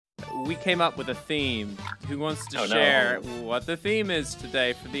we came up with a theme. Who wants to share what the theme is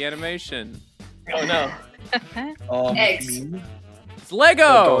today for the animation? Oh no. Eggs. It's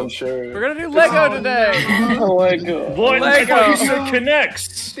Lego! Sure. We're gonna do Lego today! Lego. What? Lego. I thought you said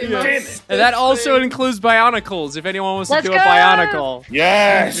connects. Yes. And that also includes Bionicles, if anyone wants to do a Bionicle.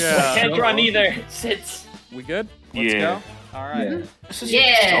 Yes! Yeah. I can't draw neither. Sit. We good? Let's go. Alright.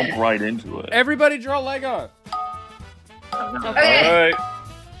 Yeah. Jump right into it. Everybody draw Lego! Okay. Alright.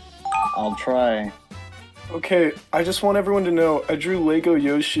 I'll try. Okay, I just want everyone to know I drew Lego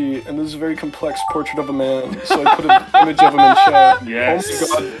Yoshi, and this is a very complex portrait of a man, so I put an image of him in chat. Yes.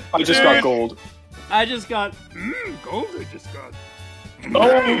 Oh my god, I just got gold. I just got gold. I just got.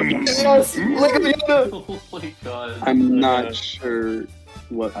 Oh yes! Look at the Oh my god. I'm not sure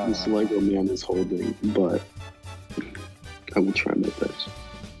what this Lego man is holding, but I will try my best.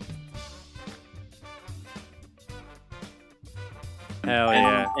 Hell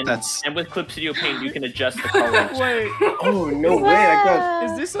yeah. And with Clip Studio Paint, you can adjust the colors. Wait. Oh no way! I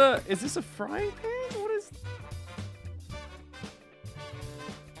got. Is this a frying pan? What is?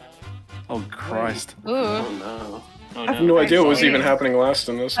 Oh Christ. Oh no. Oh, I have no idea what was even happening last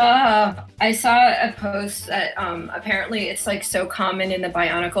in this. I saw a post that apparently it's like so common in the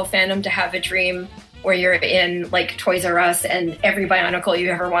Bionicle fandom to have a dream where you're in like Toys R Us and every Bionicle you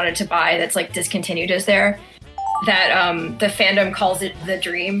ever wanted to buy that's like discontinued is there. That the fandom calls it the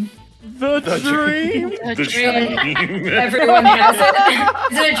dream. The dream? The dream. Everyone has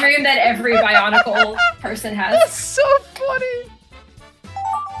it. Is it a dream that every Bionicle person has? That's so funny!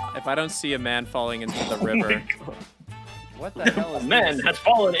 If I don't see a man falling into the river... What the hell is A man has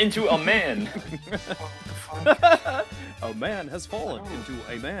fallen into a man. A man has fallen into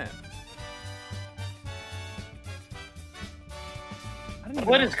a man.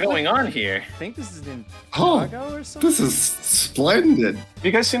 What is going on here? I think this is in Oh, Chicago or something? this is splendid. Have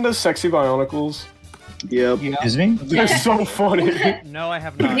you guys seen those sexy Bionicles? Yep. Excuse me? They're so funny. No, I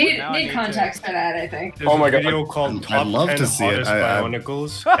have not. Need Now I need context for that, I think. Oh my god. Video called I'd Top love 10 to see it. Hottest I-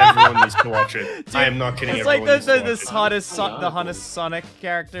 Bionicles. Everyone needs to watch it. I am not kidding. It's like everyone the needs to watch hottest, the hottest Sonic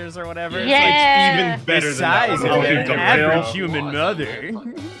characters or whatever. it. It's Even better the than that. size one. of I'll an be average real. human mother.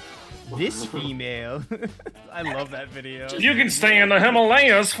 This female. I love that video. You can stay in the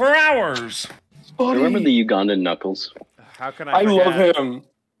Himalayas for hours. Remember the Ugandan Knuckles? How can I love him.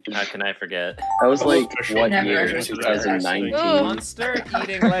 How can I forget? That was like what Never year? heard of that, 2019. Monster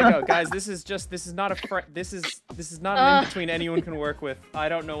eating Lego, guys. This is not a this is not an in between anyone can work with. I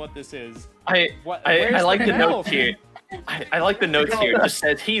don't know what this is. I Where's like the metal? notes here. I like the notes here. It just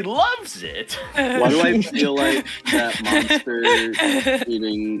says he loves it. Why do I feel like that monster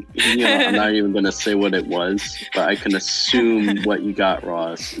eating? You know, I'm not even gonna say what it was, but I can assume what you got,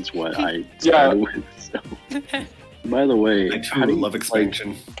 Ross, is what I started with. So. By the way, I how do you love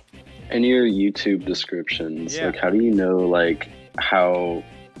expansion. in your YouTube descriptions? Yeah. Like, how do you know like how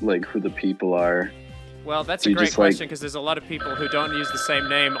like who the people are? Well, that's So a you great just, like- question because there's a lot of people who don't use the same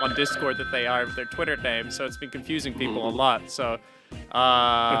name on Discord that they are with their Twitter name, so it's been confusing people a lot. So,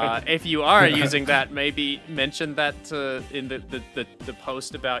 if you are using that, maybe mention that in the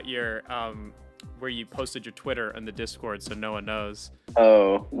post about your where you posted your Twitter and the Discord, so no one knows.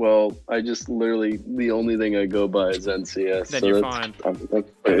 Oh, well, I just literally the only thing I go by is NCS. Then so you're that's, fine.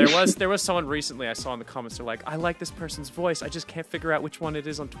 That's There was someone recently I saw in the comments. They're like, I like this person's voice. I just can't figure out which one it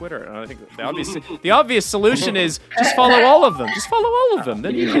is on Twitter. And I think the obvious solution is just follow all of them. Just follow all of them.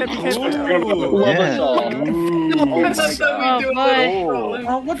 Then you can't. What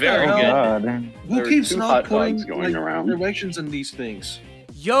Very the hell? good. Who There are keeps two not hot putting dogs going like, around. directions in these things?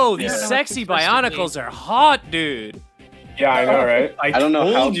 Yo, these Yeah. sexy Bionicles are hot, dude. Yeah, I know, right? I don't know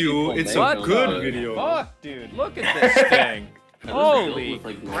how told you people it's make a them, good but- video. Fuck, dude. Look at this thing. Holy with,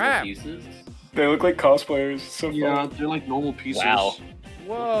 like, normal crap. pieces? They look like cosplayers. It's so Yeah, fun. they're like normal pieces. Wow.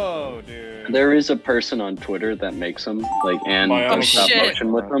 Whoa, dude. There is a person on Twitter that makes them, like, and Bionicle. does stop shit.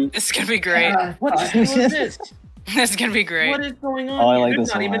 motion with them. This is gonna be great. What the hell is this? This is gonna be great. What is going on? Oh, I here? like There's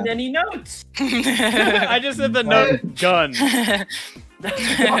this not one. even any notes. I just said the note gun.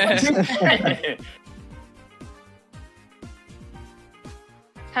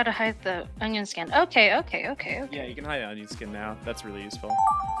 How to hide the onion skin. Okay. Yeah, you can hide onion skin now. That's really useful.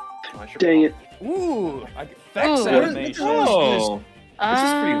 Dang it. Ooh, effects Ooh. animation. Oh, this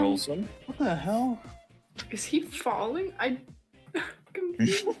is pretty Um, wholesome. What the hell? Is he falling? I'm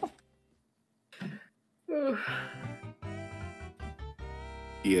confused. Ugh.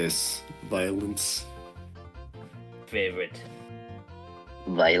 Yes, violence. Favorite.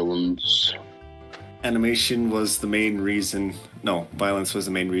 Violence. Animation was the main reason. No, violence was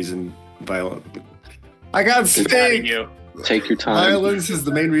the main reason. I got Good having steak. you. Take your time. Violence is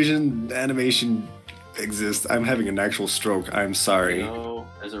the main reason animation exists. I'm having an actual stroke. I'm sorry. No,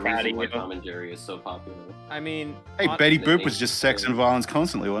 there's a reason why Tom and Jerry is so popular. I mean, Hey, Betty Boop was just sex and violence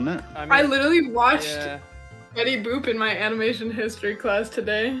constantly, wasn't it? I literally watched Betty Boop in my animation history class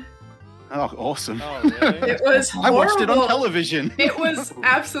today. Oh, awesome. Oh, really? It was I horrible. watched it on television. It was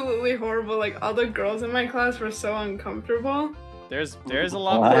absolutely horrible. Like, all the girls in my class were so uncomfortable. There's a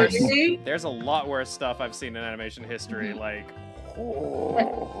lot worse. There's a lot worse stuff I've seen in animation history, like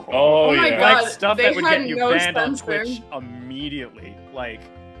Oh my God, like stuff they that would had get you no banned on censor. Twitch immediately. Like,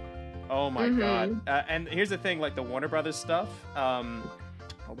 oh my God. And here's the thing, like the Warner Brothers stuff.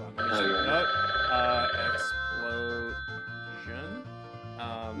 Hold on, let me see. Explosion.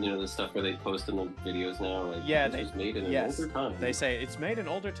 You know the stuff where they post in the videos now, like Yeah, this was made in an older time. They say it's made in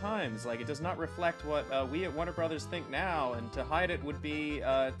older times. Like it does not reflect what we at Warner Brothers think now, and to hide it would be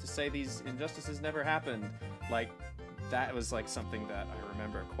to say these injustices never happened. Like that was like something that I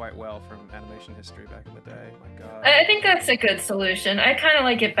remember quite well from animation history back in the day. My God. I think that's a good solution. I kind of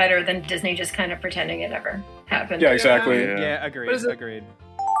like it better than Disney just kind of pretending it never happened. Yeah, exactly. Yeah, agreed. What is it? Agreed.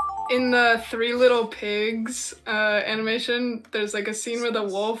 In the Three Little Pigs animation, there's like a scene where the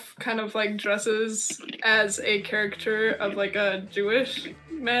wolf kind of like dresses as a character of like a Jewish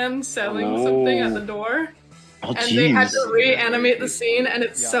man selling something at the door. Oh, and they had jeez. to reanimate the scene, and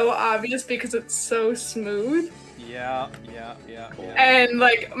it's so obvious because it's so smooth. Yeah. And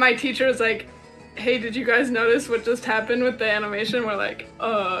like my teacher was like, "Hey, did you guys notice what just happened with the animation?" We're like,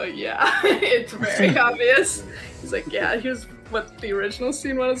 yeah, it's very obvious." He's like, "Yeah, here's what the original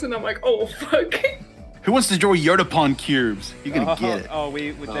scene was," and I'm like, "Oh fuck." Who wants to draw Yodapon cubes? You're gonna get it. Oh,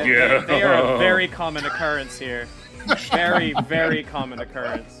 they are a very common occurrence here. Very, very common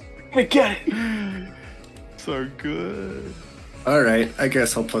occurrence. I get it. So good. Alright, I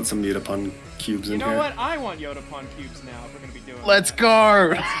guess I'll put some Yodapon cubes You in know here. what? I want Yodapon cubes now if we're gonna be doing Let's that.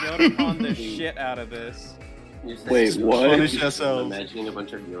 go! Let's Yodapon the shit out of this. Wait, what? Punish I'm ourselves. imagining a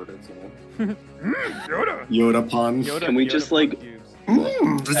bunch of Yodas. You know? Yodapon. Can we just like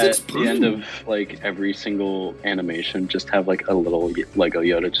Does at it the end of like every single animation just have like a little Lego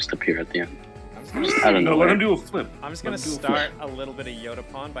Yoda just appear at the end? I don't know. Let him do a flip. I'm just gonna start a little bit of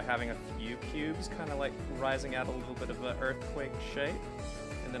Yodapon by having a few cubes kind of like rising out a little bit of an earthquake shape.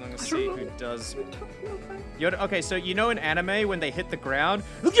 And then I'm gonna see who does Yoda. Okay, so you know in anime when they hit the ground,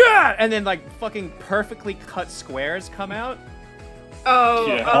 yeah, and then like fucking perfectly cut squares come out. Oh,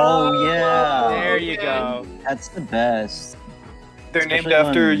 Yeah. Oh, yeah. There you go. That's the best. They're named Especially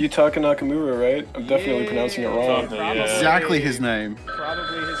after when- Yutaka Nakamura, right? I'm definitely pronouncing it wrong. Probably. Exactly his name.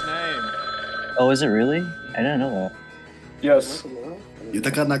 Probably his name. Oh, is it really? I didn't know that. Yes.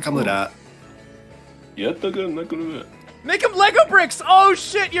 Yutaka Nakamura. Yutaka Nakamura. Make them Lego bricks! Oh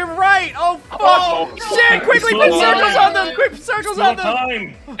shit, you're right! Oh fuck! Shit! Quickly put circles on them! Quick circles on them!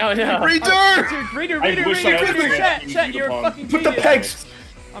 Time. Oh no. Reader! Dude, reader, I wish I had chat, you're a fucking Put the genius. pegs!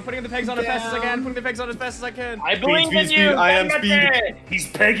 I'm putting the pegs on as fast as I can, putting the pegs on as fast as I can. I believe in Speed, you. I am Ganbate! speed. He's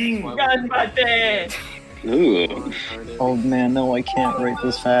pegging. Ganbate! Ooh. Oh man, no, I can't write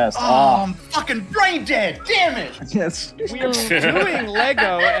this fast. Oh, Ah, I'm fucking brain dead. Damn it! yes. We are doing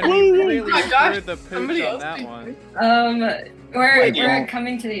Lego, and we really my gosh, screwed the pooch somebody on else that did one. We're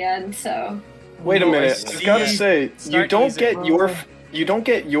coming to the end, so Wait a minute. I've got to say, you Start don't using-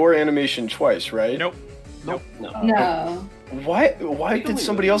 get your animation twice, right? Nope. no. Why did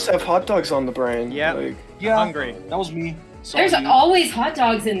somebody else have hot dogs on the brain? Yep. Like, Yeah, Hungry. that was me. There's always hot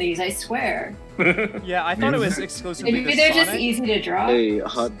dogs in these, I swear. Yeah, I thought it was exclusively Maybe the they're Sonic. just easy to draw. Hey,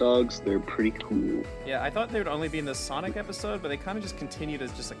 hot dogs, they're pretty cool. Yeah, I thought they would only be in the Sonic episode, but they kind of just continued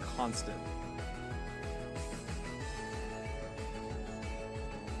as just a constant.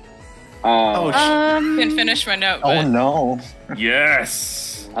 Didn't finish my note. Oh But no.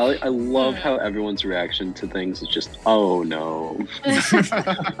 Yes. I love how everyone's reaction to things is just, oh no.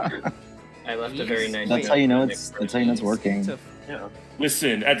 I left a very nice. That's how you know it's working.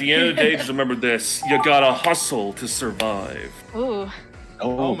 Listen, at the end of the day, just remember this: you gotta hustle to survive. ooh,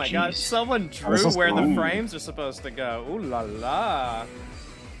 Oh my god, jeez. someone drew This is where the cool. frames are supposed to go. Ooh la la.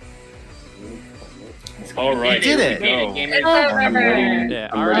 All right, did here it. we go. Hello, Robert. Yeah,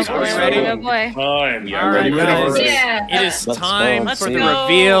 I'm alright, ready are we for ready? oh boy. Time. Yeah, All ready right, for guys. this. Yeah. It is Let's time go, for the let's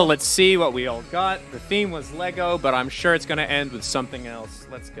reveal. Let's see what we all got. The theme was Lego, but I'm sure it's gonna end with something else.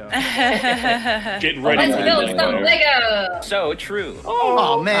 Let's go. Get ready. Let's for build this, some guys. Lego. So true.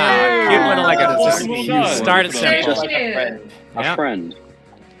 Oh man. Cute little Lego. Oh, Just well done. start it Very simple. Just cute. A Yeah. friend.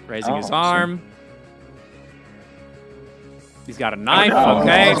 Raising his Oh, arm. He's got a knife. no.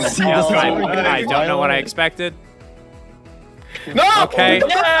 Okay. Oh, Yes, no. I don't know what I expected. no! Okay.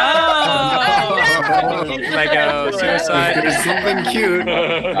 Lego suicide. There's something cute. The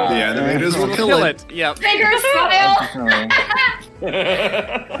animators will kill it. Yep. Bigger smile. Oh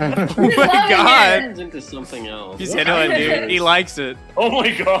my god. Turns into something else. He's into it, dude. He likes it. Oh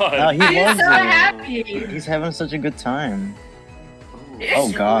my god. No, he He's loves so it. happy. He's having such a good time.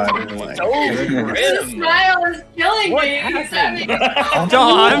 Oh god. His smile is killing me. He's having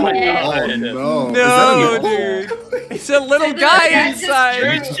Dawn. No. No, dude. It's a little guy inside.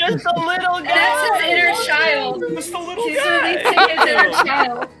 It's just a little guy. That's his inner child. Just a little He's guy. releasing his inner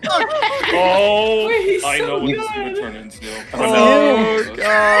child. Oh, He's I so know what this is good. gonna turn into. Oh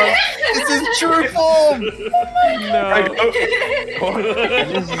god. This is true form.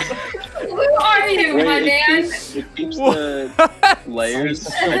 Who are you, my man? It keeps the layers.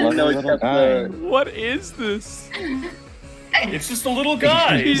 I didn't know it kept the. What is this? It's just a little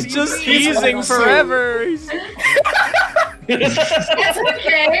guy. He's just teasing forever. He's... That's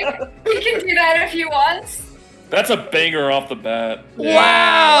okay. He can do that if he wants. That's a banger off the bat.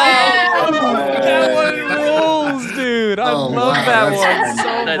 Wow! That one rules, dude. I love that one so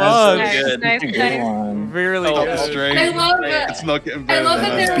That much. is so good. Nice, nice. Really Oh, good. Straight. I love it. It's not getting I better love than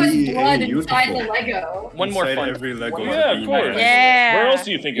that that. there was Be blood beautiful. inside the Lego. One more Inside fun. every Lego. Yeah, of course. Yeah. Where else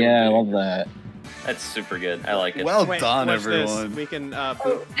do you think it Yeah, I would be? love that. That's super good. I like it. Well Wait, done, watch this. everyone. We can, we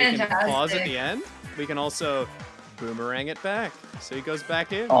can fantastic. pause at the end. We can also boomerang it back. So he goes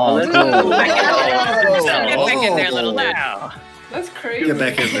back in. Oh, Get cool. back in there, little now. That's crazy. Get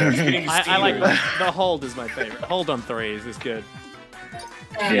back in there. I like the hold is my favorite. Hold on threes is good.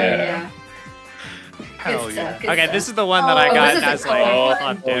 Yeah. Hell Good yeah. stuff, good Okay, stuff. this is the one that I Oh, got this is as a like, cool oh,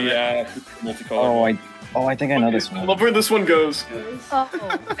 one. damn it. Yeah, multicolored. I think I know this one. Love where this one goes. Oh,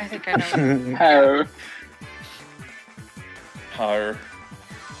 I think I know. How? Higher.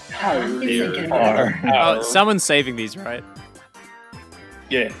 He's thinking Oh, someone's saving these, right?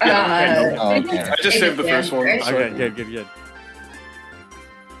 Yeah. Oh, okay. I just saved the first one. Right? Okay, good.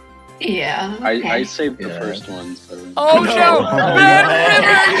 Yeah. I okay. saved the Yeah. first one. So. Oh no!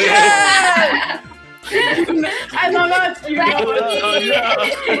 Bad I love us. You know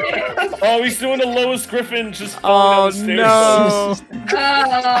Oh, he's doing the Lois Griffin just Oh falling down no! the stairs.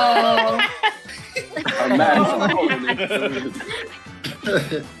 Oh. I'm mad.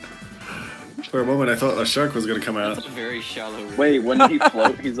 For a moment, I thought a shark was gonna come out. That's a very shallow. Wait, when he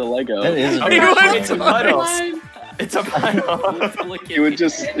float, he's a Lego. That is Oh, He very went cool. to It's a final. He would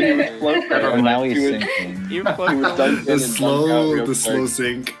float there. Oh, now he's He would- sinking. You He would fucking dunk in The and dunk out real slow quick.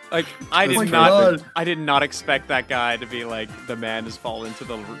 sink. like I Oh my did not God. I did not expect that guy to be like the man has fallen into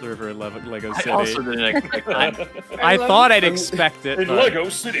the river in Lego I City. also didn't expect that. I thought I'd expect it. In but, Lego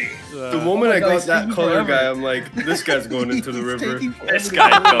City. The moment I got that color guy, I'm like, this guy's going into the river. This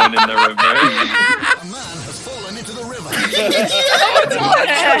guy's going in the river. A man has fallen into the river.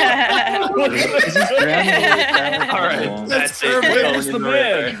 All right, that's it. Where's the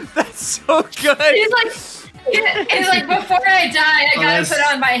man? That's so good. He's like, before I die, I gotta put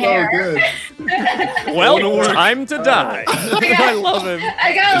on my hair. Well, time to die. I love him.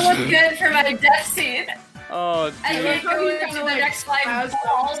 I gotta look good for my death scene. Oh, I dude. can't go into the next life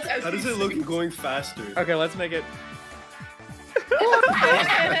balls. How does it look going faster? Okay, let's make it.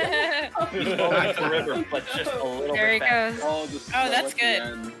 He's going into the river, but just a little There he bit faster. goes. Oh, that's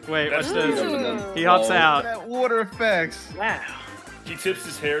good. Wait, watch That's this. good. He hops out. That water effects. Wow. He tips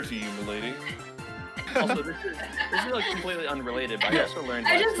his hair to you, milady. Also, this is like completely unrelated, but I also learned.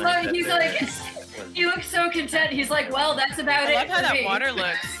 I last just night love. that He's there like, was- he looks so content. He's like, well, that's about I it love how for that me. water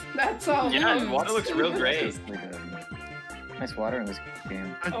looks. That's all. Yeah, the water looks real great. Nice water in this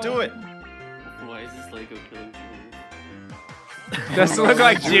game. Do it. Why is this Lego killing people? Does look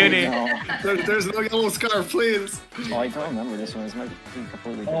like Junie. There's no yellow scarf, please. Oh, I don't remember this one. This might be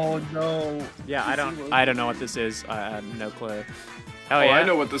completely different. Oh no. Yeah, I don't know what this is. I have no clue. Oh, Oh yeah, I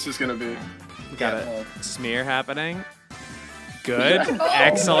know what this is gonna be. we got a smear happening. Good,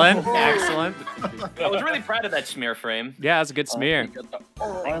 excellent. I was really proud of that smear frame. Yeah, that's a good smear.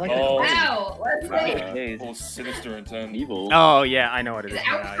 Oh, I like Oh, Wow, let's see. oh, sinister intent. Evil. Oh yeah, I know what it Is is it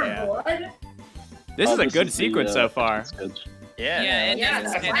out now. for Yeah, blood? this is a good the, sequence so far. sketch. Yeah. Yeah, it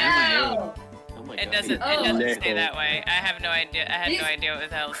doesn't. Wow. Oh my It god. doesn't. It Oh. doesn't stay that way. I have no idea. I had These no idea what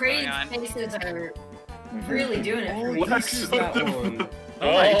the hell was going Crane's on. faces are really doing it for me. Let's That one.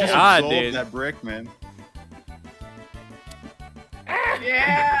 Oh my Oh, god, Absorb dude. that brick, man.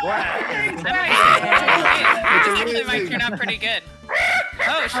 Yeah. This actually might turn out pretty good. Oh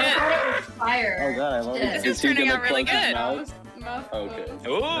I shit! thought it was fire. Oh god, I love Shit. it. This is turning out really good. That was Sephiroth. Okay.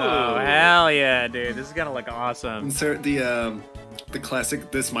 Oh hell yeah, dude! This is gonna look awesome. Insert the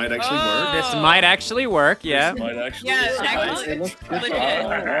classic. This might actually work. This might actually work. Yeah. This might actually Yeah, work. It looks good.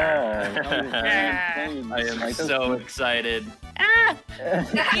 I am so excited.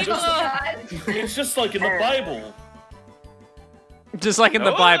 It's just like in the Bible. Just like in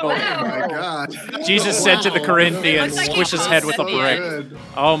the Bible. Oh my god. Jesus said to the Corinthians, It looks like "Squish he his head with a posted brick." Good.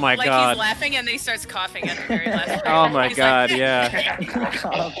 Oh my Like god. he's laughing and then he starts coughing at the very last. Oh my He's god. like, Yeah.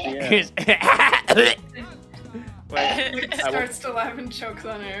 He starts to laugh and chokes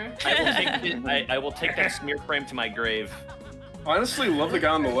on air. I will take that smear frame to my grave. Honestly, love the guy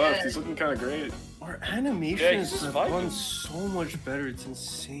on the left. He's looking kind of great. Our animations have gone so much better. It's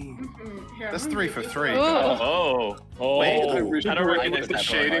insane. That's 3 for 3. Oh. Wait, I wish I don't recognize the that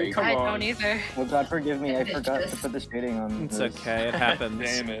shading. one. Come I on. don't either. Oh God, forgive me. I forgot to put the shading on. It's this. okay. It happens.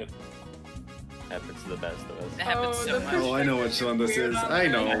 Damn it. Happens to the best of us. It happens so much. Oh, I know which one this is. I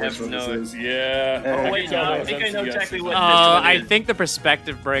know I which have one no- this is. Yeah. Oh, wait, no, I think I know exactly what Oh, this one I is. think the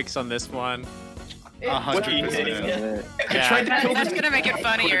perspective breaks on this one. 100%. Yeah. tried to kill That's this. gonna make it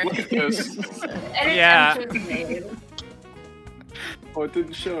funnier. Yeah. Oh, it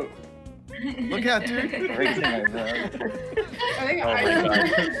didn't show. Look out, dude. Breaking my bro. I think Oh my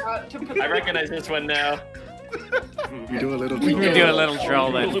forgot to put I recognize this one now. We do a little. We can do a little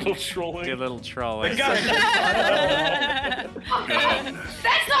trolling. A little trolling. Do a little trolling. That's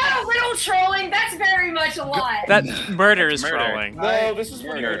not a little trolling. That's very much a lot. That murder is Murder. trolling. No, this is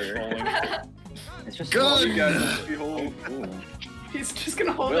Murder. trolling. It's just Good. Behold. He's just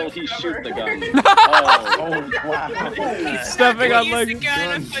gonna hold Will it he forever. shoot the gun? Oh wow. Stepping on Use like. the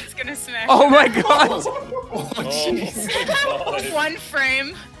gun, a foot's gonna smash. Oh him. my god! Oh jeez. One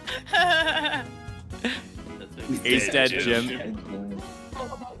frame. He's dead, Jim.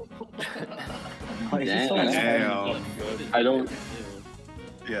 Damn. I don't.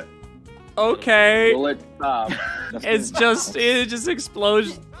 Yeah. Okay. Will it stop? It just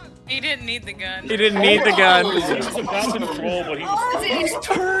explodes. He didn't need the gun. He didn't need the gun. He was about to roll, but he was. His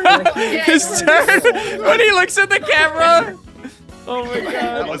turn when he looks at the camera. Oh my That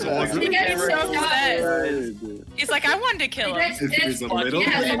god. was awesome. He got so upset. Right. He's like, I wanted to kill him. If there's a little,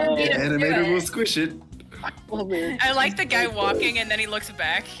 Yeah, someone beat the him to animator it. will squish it. I like the guy walking and then he looks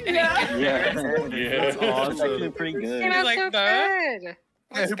back and Yeah. Yeah. That's actually pretty good. he's like, Yeah,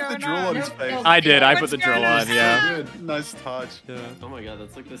 What's who put the going drill on his on? face? I did. I put What's the drill going on. Yeah. Good. Nice touch. Yeah. Oh my god,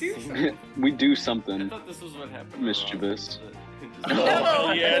 that's like the scene. We do I something thought this was what happened. mischievous.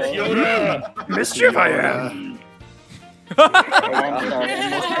 Oh, yes, Yoda! Mischief I am.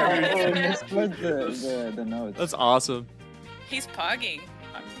 The notes. That's awesome. He's pogging.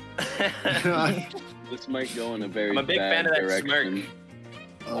 This might go in a very I'm a big bad fan of that direction.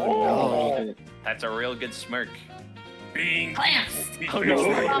 Oh That's a real good smirk. Bing. Clamps.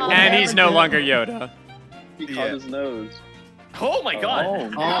 And he's no longer Yoda. He caught Yeah. his nose. Oh my god!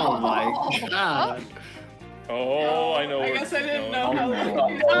 no. Oh my god. Oh, I know. I where guess it's I didn't going. know how.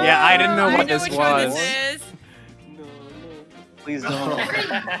 Yeah, I didn't know I what know this which one was. this is. Please don't.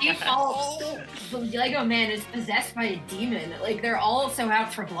 Default, the Lego man is possessed by a demon. Like they're all so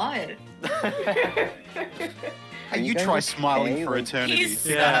out for blood. Hey, you guys try okay? smiling for eternity. He's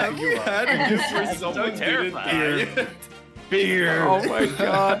Yeah. You had to give for someone terrified. Beer. Oh my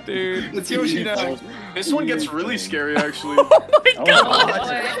god, dude. It's Yoshi now. This one gets really scary, actually. Oh my Oh, god.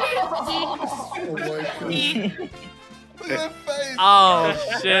 Oh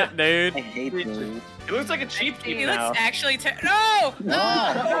shit, dude. I hate those. It looks like a cheap He team now. looks actually no!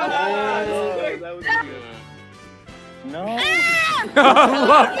 That was good. No.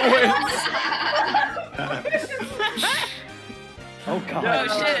 Oh god.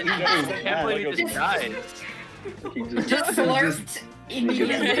 Oh shit. I can't believe he just died. He just, Just slurped Look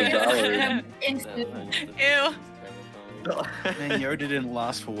immediately. at Instant. Ew. Man, Yoda didn't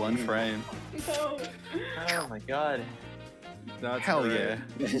last for one frame. Oh my god. That's Hell great. yeah.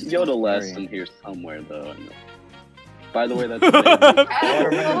 Yoda lasts in here somewhere, though. By the way, that's.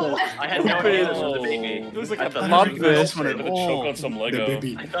 I had no idea this was a baby. It was like I a thought plum this was fish. Gonna choke on some Lego.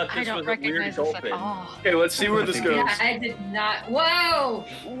 baby. I thought I this don't was a weird recognize this at dolphin. all. Okay, let's see where this goes. Yeah, I did not. Whoa!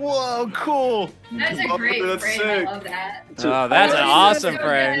 Whoa, cool. That's a Oh, great that's frame. sick. I love that. Oh, that's an Oh, awesome so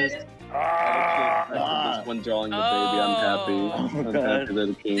frame. good. This one drawing the baby. I'm happy. I'm happy that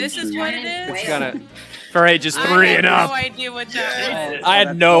it came This is true. what it is? It's gonna. For ages I 3 had and no up. idea what that was. I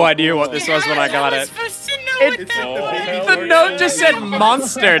had no idea what this was when I got I was it. supposed to know The note just said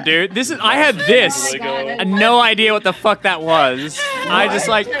monster, dude. I had this. And no idea what the fuck that was. I just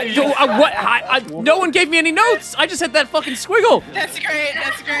like, no one gave me any notes. I just had that fucking squiggle. That's great.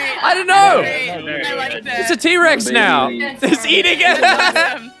 That's great. I don't know. I like that. It's a T-Rex now. It's eating it.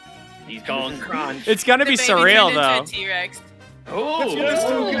 Awesome. He's going crunch. It's gonna be surreal though. T-Rex. Oh,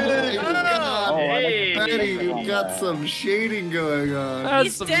 hey. Betty, you got some shading going on.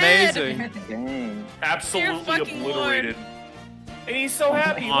 That's amazing. Absolutely obliterated. And he's so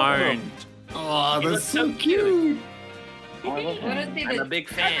happy. Orange. Oh, that's so cute. I'm a big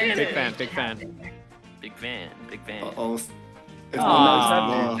fan. Big fan. Big fan. Big fan. Big fan. Uh-oh. He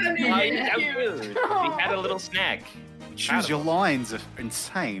had a little snack. Choose your lines are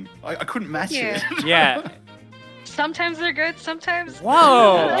insane. I couldn't match it. Yeah. Sometimes they're good, sometimes.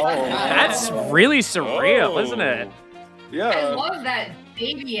 Whoa. That's really surreal, isn't it? Yeah. I love that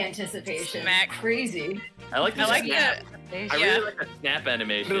baby anticipation. It's crazy. I like the snap. that. I really like the snap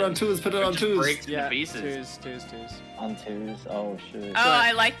animation. Put it on twos, put it on twos. Breaks into pieces. Twos. On twos. Oh shit. Oh,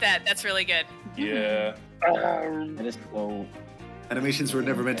 I like that. That's really good. Yeah. It is so. Animations were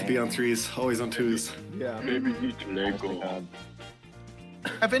never meant to be on threes, always on twos. Yeah. Maybe eat Lego.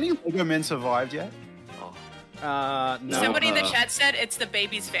 Have any Lego men survived yet? No. Somebody in the chat said it's the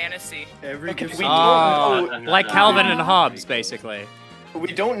baby's fantasy. Like Calvin and Hobbes, basically.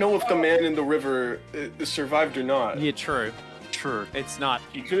 We don't know if the man in the river survived or not. Yeah, true. It's not.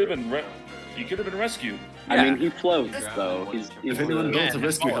 He could have been. He could have been rescued. I mean, he floats though. If anyone built a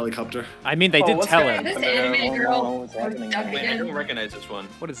rescue helicopter. I mean, they did tell him. This anime girl. Wait, I don't recognize this one.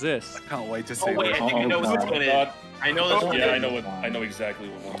 What is this? I can't wait to see. Wait, I think I know what this one is. I know this one. Yeah, I know exactly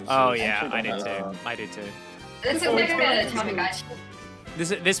what one this is. Oh yeah, I did too. I did too. This is like a Tamagotchi.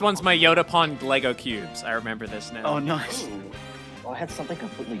 This one's my Yoda Pond Lego cubes. I remember this now. Oh, nice. Oh, I had something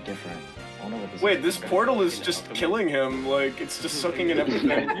completely different. I don't know what this Wait, is. this portal is just killing him. Like, it's just sucking in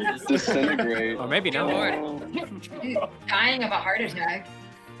everything. Disintegrate. Or maybe not. He's dying of a heart attack.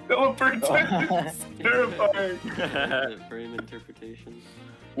 No, it's terrifying. Frame interpretation.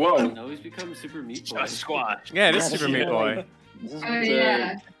 Whoa. No, he's become Super Meat Boy. Just squash. Yeah, it is Super Meat Boy. Oh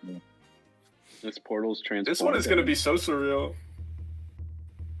yeah. This portal's transformed. This one is gonna be so surreal.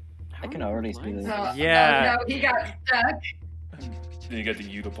 I can already see this. Yeah. Oh, no, he got stuck. Then you get the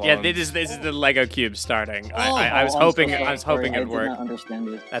Udapon. Yeah, this is the Lego cube starting. I was hoping it'd work. I did not understand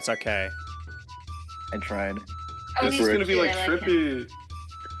it. That's okay. I tried. This is gonna be like trippy.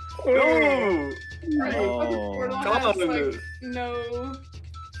 No! Oh. Come on. Like, no.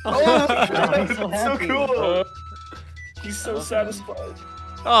 Oh, that's so cool. He's so satisfied.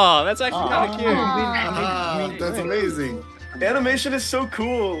 Oh, that's actually kind of cute. That's amazing. Animation is so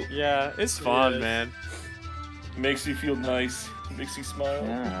cool. Yeah, it's fun, man. Makes you feel nice. Makes you smile.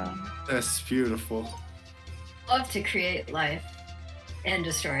 Yeah. That's beautiful. Love to create life and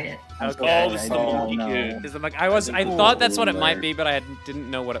destroy it. Oh, this is the monkey kid. Is the monkey? I thought that's what it might be, but I didn't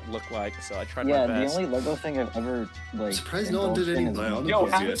know what it looked like, so I tried my best. The only Lego thing I've ever like. Surprised no one did any bionicles. Yo,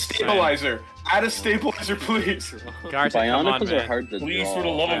 add a stabilizer. Add a stabilizer, please. Gartic, come on, Bionicles man. are hard to Please, draw. for the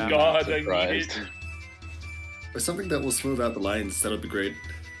love of God, I need it. Or something that will smooth out the lines. That'll be great.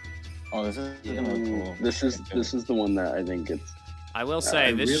 Oh, this is gonna look cool. This is the one that I think it's. I will say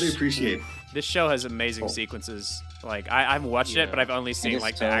I this. really appreciate. This show has amazing sequences. Like I haven't watched it, but I've only seen is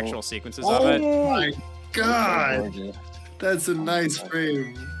like so- the actual sequences of it. Oh my god! Gorgeous. That's a nice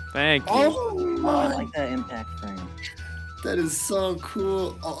frame. Thank you. Oh, I like that impact frame. That is so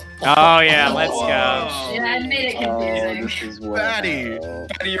cool. Oh, Yeah, let's go. Yeah, I made it confusing. This is what. Batty.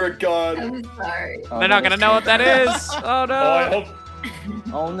 Daddy, you're a god. I'm sorry. They're not gonna know what that is. Oh no. Oh, I hope.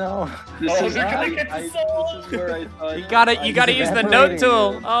 Oh no. Oh, they're gonna get the soul. This is where I thought. You gotta use the note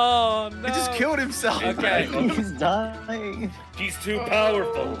tool. Oh no. He just killed himself. Okay. He's dying. He's too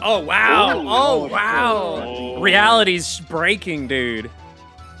powerful. Oh wow. Ooh. Oh wow. Oh. Reality's breaking, dude.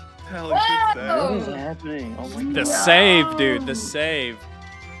 Hell is that? What is happening? Oh my The god. save, dude. The save.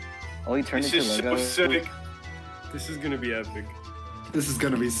 Oh, he turned This into is Lego. so sick. This is gonna be epic. This is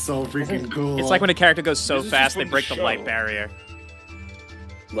gonna be so freaking cool. It's like when a character goes so This is fast just they from break the the light show. barrier.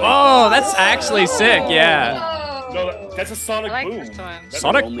 Like, Oh, that's actually sick. Yeah. No, that's a sonic I like boom. this one. That's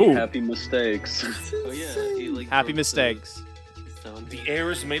Sonic only boom. happy mistakes. Oh yeah, he like Happy broke mistakes. the sound. The air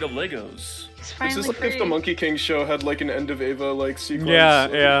is made of Legos. It's This finally is like if the free. Monkey King show had like an end of Ava like sequence.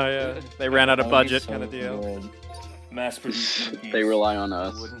 Yeah. They ran out of Oh, budget, he's kind of so deal. good. Mass produced. They rely on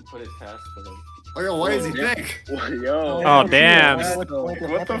us. Wouldn't put it past them. Oh, yo, why is he thick? Yo. Oh damn. What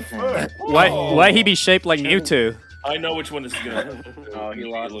the fuck? Why he be shaped like Mewtwo? I know which one this is gonna. Oh, he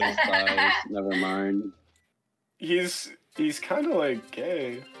lost his size. Never mind. He's kind of like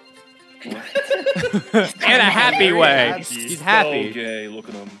gay. In a happy way. He's happy. So gay. Look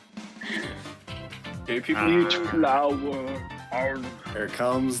at him. Gay people eat flower. Here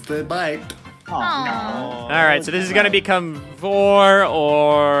comes the bite. All right, so this is gonna become vor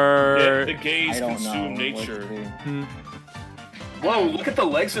or. Yeah, the gays consume nature. Whoa, look at the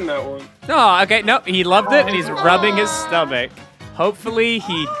legs in that one. Oh, okay, no, he loved it and he's rubbing his stomach. Hopefully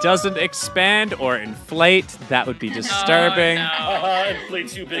he doesn't expand or inflate. That would be disturbing. Inflate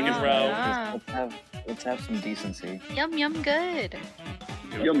too big and round. Let's have some decency. Yum yum good.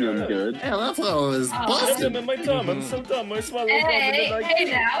 Yum yum good. Yeah, that's how it was Yum busted. in my tongue. I'm so dumb. I swallow Hey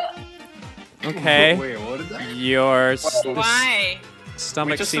now. Okay. Wait, what did that? Your Why?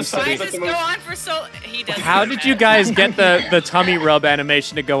 stomach just seems to Why be. does this go on for so? He does. How did you guys get the tummy rub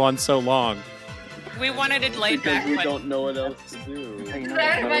animation to go on so long? We wanted it laid Because back, we but don't know what else to do.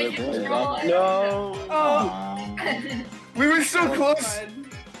 No. We were so close.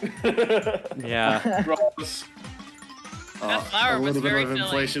 Yeah. Ross. that flower A was little bit very of filling.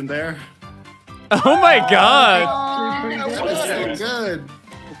 inflation there. Oh my god! That was so good.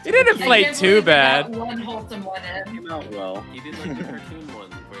 It didn't inflate too bad. One wholesome one in. Came out well. He did like the cartoon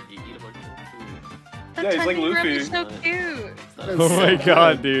one where he eat a bunch of food. The Yeah, he's like tummy rub Luffy. is so cute. Oh my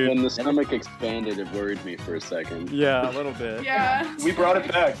god, dude. When the stomach expanded, it worried me for a second. Yeah, a little bit. Yeah. We brought it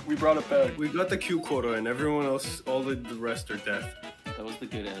back. We brought it back. We got the Q quota, and everyone else, all the rest are death. That was the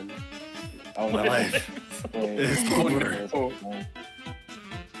good end. Oh, My life. It's over.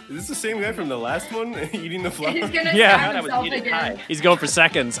 Is this the same guy from the last one eating the flower? He's gonna Yeah. stab himself again. He's going for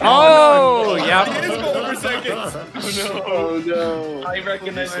seconds. Oh, He yeah. is going for seconds. Oh no. I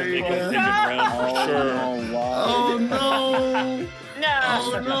recognize Make it. a second round for sure. Oh, wow. Oh no! Oh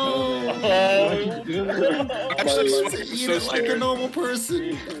no! Actually, Eat it like a normal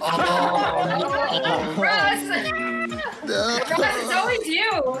person. Ross! Ross, it's always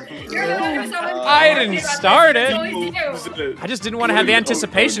you. You're the one who's always. I didn't start It's it. always you. I just didn't want to have the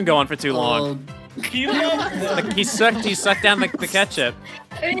anticipation go on for too long. Like, he sucked down the ketchup.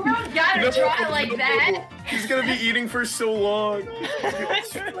 And you don't gotta try like that. He's gonna be eating for so long.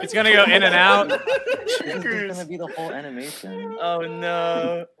 It's gonna go in and out. This is gonna be the whole animation. Oh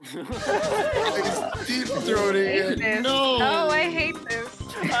no. Deep throating it. No! Oh, I hate this.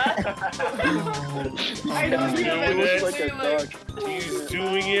 I don't He's even doing it. like, He's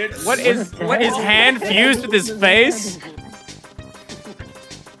doing it. What is his hand fused with his face?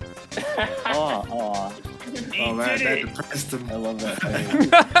 Oh, Oh man, that depressed him. I love that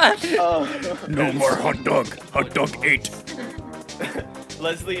face. No more hot dog. Hot dog 8.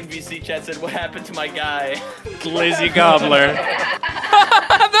 Leslie in VC chat said, "What happened to my guy?" Glizzy Gobbler.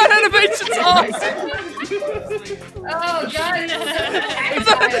 That animation's awesome. Oh god.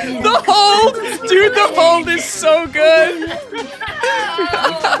 The hold, dude. The hold is so good.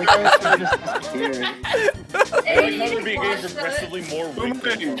 They're being progressively more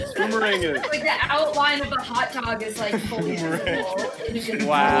Boomerang it. Like the outline of the hot dog is like fully visible.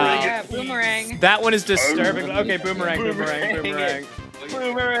 Wow. Yeah, boomerang. That one is disturbing. Okay, boomerang.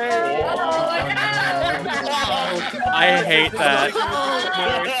 I hate that.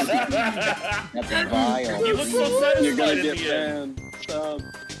 That's vile. You look so You're satisfied gonna in get the end. banned. Stop.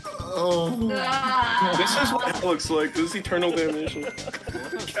 Oh. This is what it looks like. This is eternal damnation.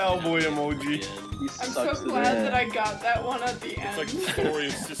 Cowboy emoji. I'm so glad that I got that one at the end. It's like the story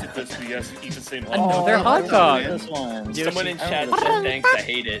of Sisyphus, but he has to eat the same hot No, dog. they're hot dogs. This one. Someone in chat said, "Thanks, I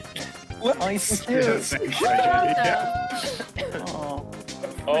hate it." Oh, he's so cute.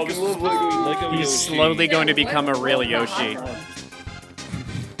 Oh, this is Lego He's Yoshi. slowly going to become a real Yoshi.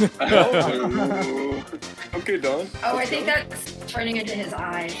 Okay, Don. Oh, I think that's turning into his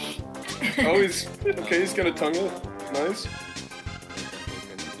eye. Oh, he's okay. He's gonna tongue it. Nice.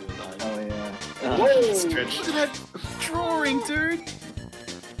 Oh, yeah. Whoa! Look at that drawing, dude.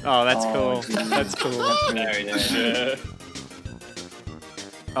 Oh, that's cool. That's cool. Very nice.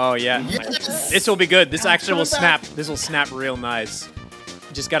 Oh yeah. Yes! This will be good. This actually will snap. This will snap real nice.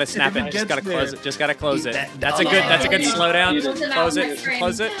 Just gotta snap it. Just gotta close it. Just gotta close it. That's a good slowdown. Close it.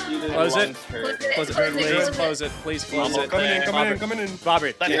 Close it. Close it. Close it. Please close it. Please close it. Coming in.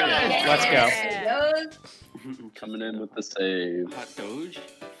 Bobby, let's go. Coming in with the save. Hot Doge?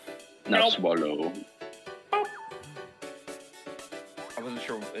 Now swallow. I wasn't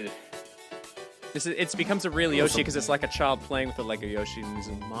sure. It becomes a real Yoshi because it's like a child playing with a Lego Yoshi in his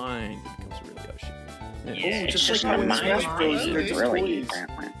mind. It becomes a real Yoshi. Yeah, It's just like how in Smash Bros. They're just toys.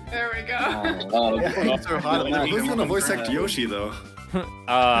 There we go. Who's gonna voice act Yoshi though?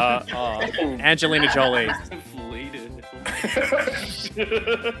 Angelina Jolie. Deflated.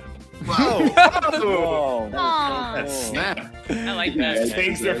 Wow! Whoa. That snap. I like that.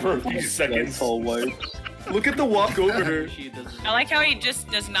 Stays there for a few seconds. Look at the walk over. I like how he just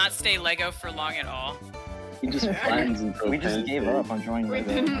does not stay Lego for long at all. He just plans until We just gave up on drawing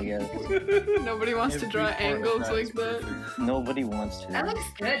Lego, I guess. Nobody wants to draw angles like that. Nobody wants to. That looks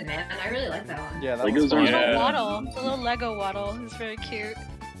good, man. I really like that one. Yeah, that Legos was are- The Yeah. little waddle, the little Lego waddle is very cute.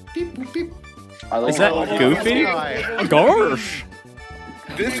 Beep, boop, beep. I like Is that how- Goofy? Gosh.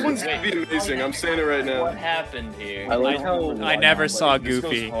 This one's gonna be amazing. I'm saying it right now. What happened here? I like how I never saw This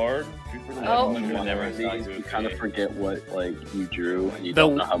goes Goofy. hard. Oh. you kind of forget what like you drew, and you The-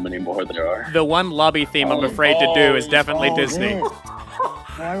 don't know how many more there are. The one lobby theme I'm afraid to do is definitely Oh, Disney. this.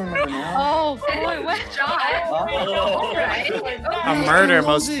 I remember now. Oh boy, what? A murder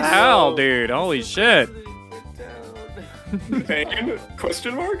most foul, dude. Holy shit. Pain?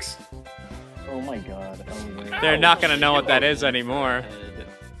 Question marks? Oh my god. Oh, man. They're not gonna know what that is anymore.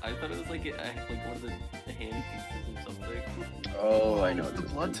 I thought it was like one of the hand pieces or something. Oh, I know. What's the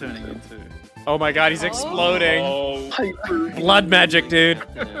blood turning into? Oh my god, he's exploding. Oh. Blood magic, dude.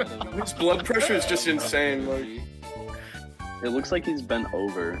 His blood pressure is just insane. Like, It looks like he's bent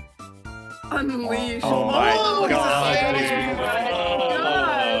over. Unleash. Oh my god, God.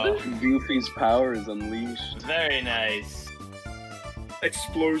 Goofy's power is unleashed. Very nice.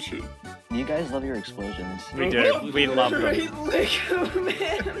 explosion. You guys love your explosions. We do. We love them. Great Lego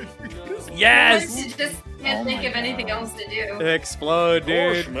man. Yes! You just can't think of anything else to do. Explode,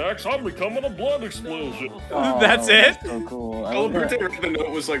 Gosh, dude. Max, I'm becoming a blood explosion. That's it? So cool. I Oh, love birthday that. Rabbit Note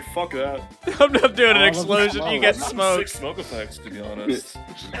was like, fuck that. I'm not doing an Oh, explosion. You get Sick smoked. smoke effects, to be honest.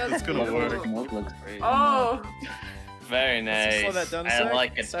 It's gonna work. Smoke looks great. Oh. Very nice. Slow that down a I sec.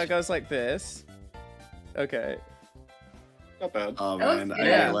 like it. So it goes like this. Okay. Not bad. Oh That was man, I good.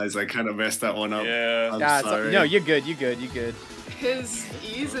 realized I kind of messed that one up. Yeah. I'm Yeah, it's sorry. no, you're good. You're good. You're good. His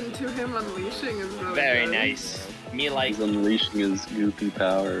ease into him unleashing is really Very good. nice. Me like. He's unleashing his goofy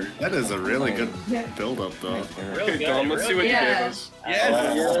power. That is a really good build-up, though. Real Okay, good, Dom, let's see what you Yeah. gave us.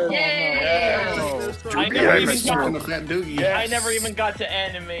 Yes. Yay! I Yeah, never I'm even smoking got. a fat doogie. I never even got to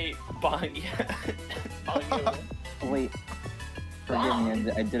animate Bonnie. Oh, wait. Forgive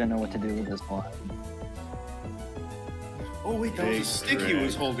me, I didn't know what to do with this one. Oh wait, that was a Big stick he red.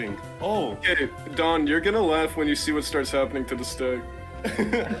 was holding. Oh. Okay, Don, you're gonna laugh when you see what starts happening to the stick.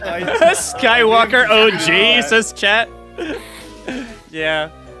 Skywalker OG says chat. Yeah.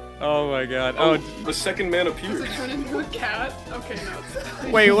 Oh my god. Oh, Oh, the second man Does appears. it turn into a cat? Okay, no. It's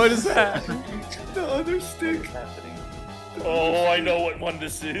wait, what is that? The other stick. Oh, I know what one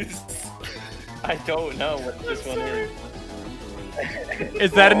this is. I don't know what this one is.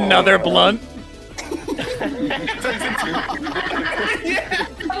 Is that another blunt?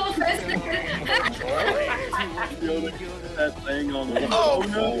 That thing on the Oh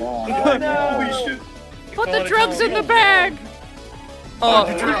no! We should. Put the drugs in the bag. Oh,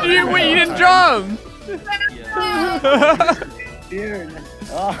 you didn't draw him. Weird.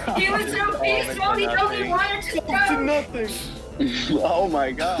 He was so peaceful, he only wanted to go. Nothing. Oh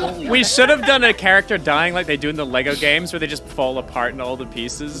my god. We should have done a character dying like they do in the Lego games, where they just fall apart in all the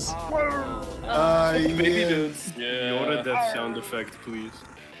pieces. Baby dudes. Yeah. Yoda death sound effect, please.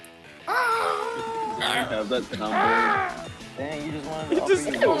 Have that soundboard. Dang, you just wanted to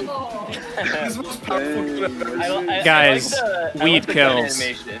offer you This is the most powerful kid I've ever seen. Guys, weed the kills.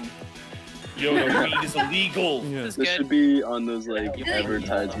 animation. Yo, weed is illegal. This This is should good. be on those like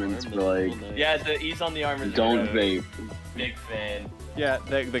advertisements for like Yeah, the ease on the arm is don't good. vape. Big fan. Yeah,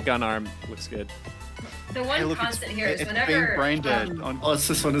 the gun arm looks good. The one Hey, look, constant here is it's whenever being brain dead. On Oh, it's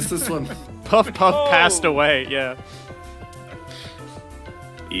this one. It's this one. Puff passed away. Yeah.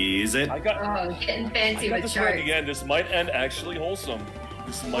 Is it? I got. oh, getting fancy I got with this right charts. again. This might end actually wholesome.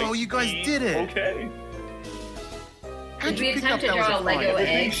 This might. Oh, you guys be did it. Okay. Did we pick up attempt to that was draw a a Lego fly?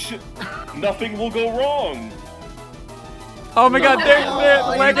 egg? Nothing will go wrong. Oh my god, they're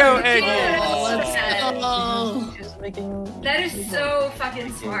Oh, Lego you egg. can't. just making. That is so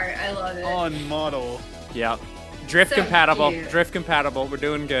fucking smart. I love it. on model. Yeah. Drift So compatible. cute. Drift compatible. We're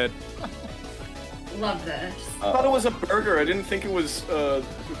doing good. Love this. I thought it was a burger. I didn't think it was the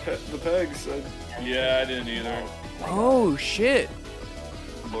pegs. Yeah, I didn't either. Oh shit.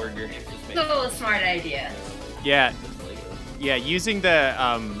 Burger. So smart idea. Yeah. Yeah, using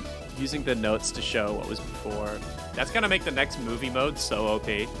the notes to show what was before. That's gonna make the next movie mode so OP.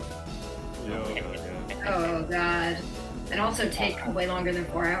 Oh god. And also take way longer than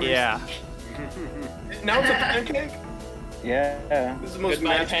 4 hours. Yeah. Now it's a pancake? Yeah. This is the most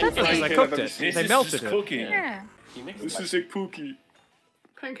Goodbye, magical pancake. pancake I I've cooked ever it. seen. They melted it. Cooking. Yeah. This is a cookie.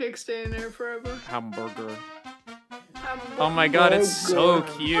 Pancake staying there forever. Hamburger. Oh my god, it's so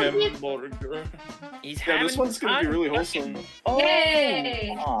cute. Yeah, this one's gonna be really wholesome.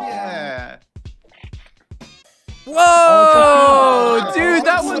 Yay! Yeah. Whoa, dude,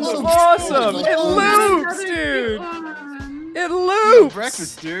 that was awesome. It loops, dude. It loops.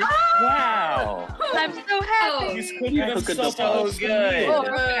 Breakfast, dude. Wow. I'm so happy. He's cooking himself so so good. Oh,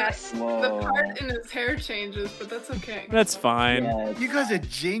 Yes. the part in his hair changes, but that's okay. That's fine. You guys are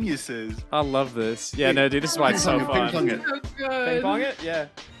geniuses. I love this. Yeah, no, dude, this is why it's so Ping fun. pong it. So Ping good. pong it? Yeah.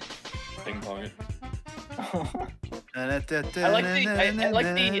 Ping pong it. I like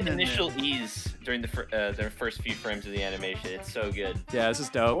the initial ease during the first few frames of the animation. It's so good. Yeah, this is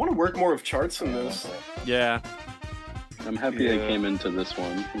I dope. want to work more with charts in this. Yeah. I'm happy I came into this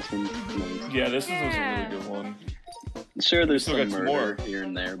one. This one's nice. Yeah, this is a really good one. Sure, there's Still some got some murder more. here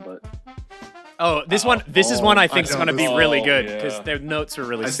and there, but Oh, this one is one I think is going to be really good yeah. because their notes are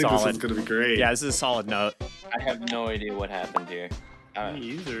really I think this solid. one's gonna be great. Yeah, this is a solid note. I have no idea what happened here. Me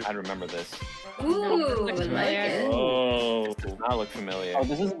either. I remember this. Ooh, I like it. Oh. Does not look familiar. Oh,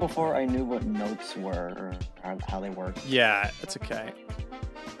 this is before I knew what notes were or how they worked. Yeah, that's okay.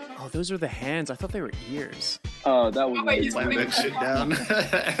 Oh, those are the hands. I thought they were ears. oh, that was wait, he's Slam putting that shit down.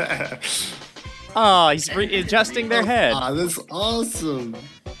 Oh, he's adjusting their head. Ah, that's awesome.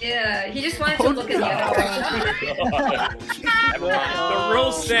 Yeah, he just wanted to look at the other The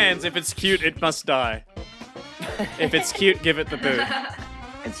rule stands: if it's cute, it must die. If it's cute, give it the boot.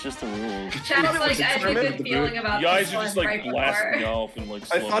 It's just a rule. Sounds like I had a good feeling about You guys this are one just like right blasting me before. off and like.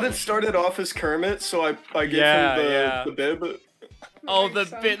 I thought it started off as Kermit, so I gave Yeah, him yeah. the bib. Oh, the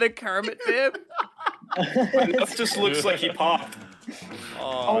Kermit bib. That just looks like he popped.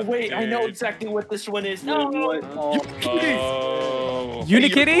 Oh wait, I know dude. exactly what this one is. No. what? Oh. Your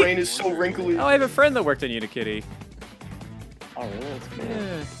Unikitty? brain is so wrinkly. Oh, I have a friend that worked on Unikitty. Oh, really? That's cool.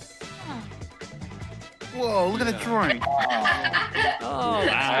 Yeah. Whoa, look at the drawing. Oh,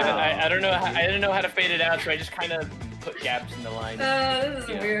 wow. I don't know. I didn't know how to fade it out, so I just kind of put gaps in the line. This is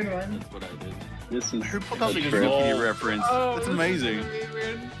a weird one. That's what I did. This is Who pulled up the a trip. Unikitty reference? Oh, That's this is amazing. gonna be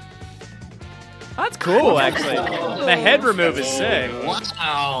weird. That's cool, actually. The head remove is sick.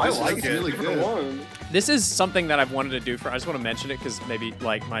 Wow, I like that's it. really For good. one. This is something that I've wanted to do I just want to mention it because maybe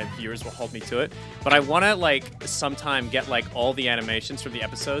like my viewers will hold me to it. But I want to like sometime get like all the animations from the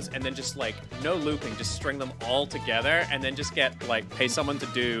episodes and then just like no looping, just string them all together and then just get like pay someone to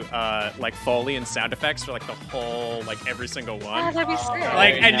do like Foley and sound effects for like the whole like every single Oh, one. that'd be sick.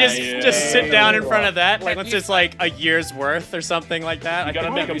 Like and just sit down in front of that like At once it's like a year's worth or something like that. I gotta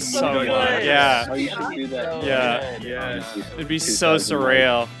think make them them so good. good. Yeah. Oh, you should do that. Yeah. Yeah. It'd be so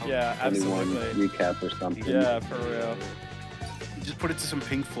surreal. Yeah, 21 absolutely. recap or something. Yeah, for real. Just put it to some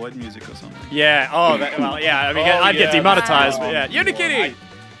Pink Floyd music or something. Yeah. Oh, well, yeah. I mean, I'd get demonetized, but yeah. Unikitty.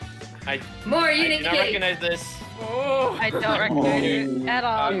 More I do not Unikitty. recognize this. Oh. I don't recognize it at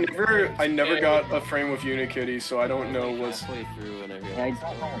all. I never got a frame with Unikitty, so I don't know what's. Halfway through and I Yeah, I realized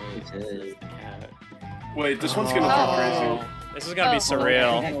don't know what this is. Wait, this one's gonna go crazy. This is gonna be I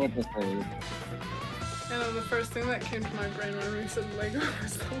surreal. don't know what this is. You know, the first thing that came to my brain when we said Lego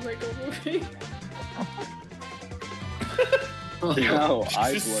was the Lego movie. No,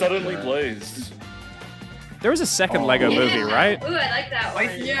 I Just suddenly blazed. There was a second Lego movie, right? Ooh, I like that one.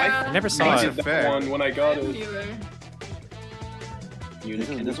 Yeah. I never saw I it. did that one when I got it. Either.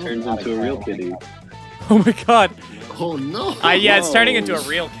 Unikitty This turns was into a real kitty. Oh my god. Oh no! Yeah, it's turning into a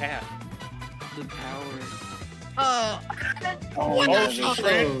real cat. the power.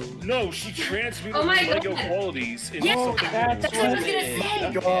 She transmuted Oh my his Lego God. qualities into Yes, something that's what I was new. gonna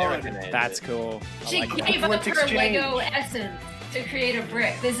say. God. That's cool. I She like that. gave up Let's her exchange. Lego essence to create a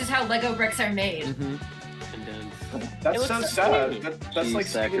brick. This is how Lego bricks are made. And then That's so sad. That's She like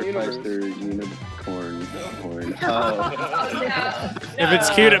Steven sacrificed Universe. her unicorn horn. If it's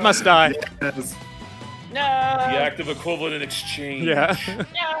cute, it must die. Yes. No. The active equivalent in exchange. Yeah.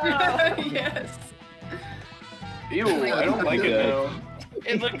 Yes. Ew, I don't like it now.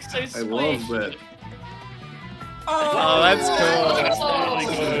 It looks so sweet. I love that. Oh, that's cool.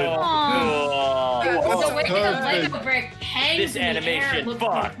 The way the perfect. Lego brick hangs This in the air animation looks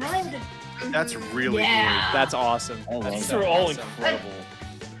fucked. good. That's really Yeah. That's awesome. I love These that. are all incredible.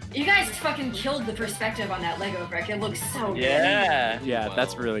 You guys fucking killed the perspective on that Lego brick. It looks so good. Yeah. Yeah,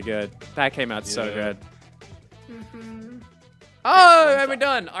 that's really good. That came out so Yeah. good. Mm-hmm. Oh, are we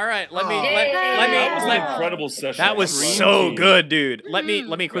done? All right, let me Yay. let That was me an let, incredible session. that was Dream so team. good, dude. Let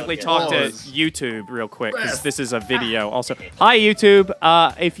me quickly talk to was. YouTube real quick because this is a video also. Hi YouTube.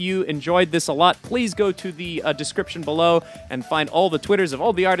 If you enjoyed this a lot, please go to the description below and find all the Twitters of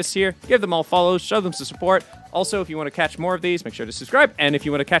all the artists here. Give them all follows, show them some support. Also, if you want to catch more of these, make sure to subscribe. And if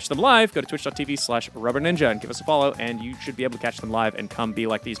you want to catch them live, go to twitch.tv/RubberNinja and give us a follow, and you should be able to catch them live and come be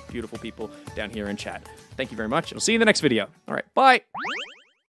like these beautiful people down here in chat. Thank you very much, and we'll see you in the next video. All right, bye.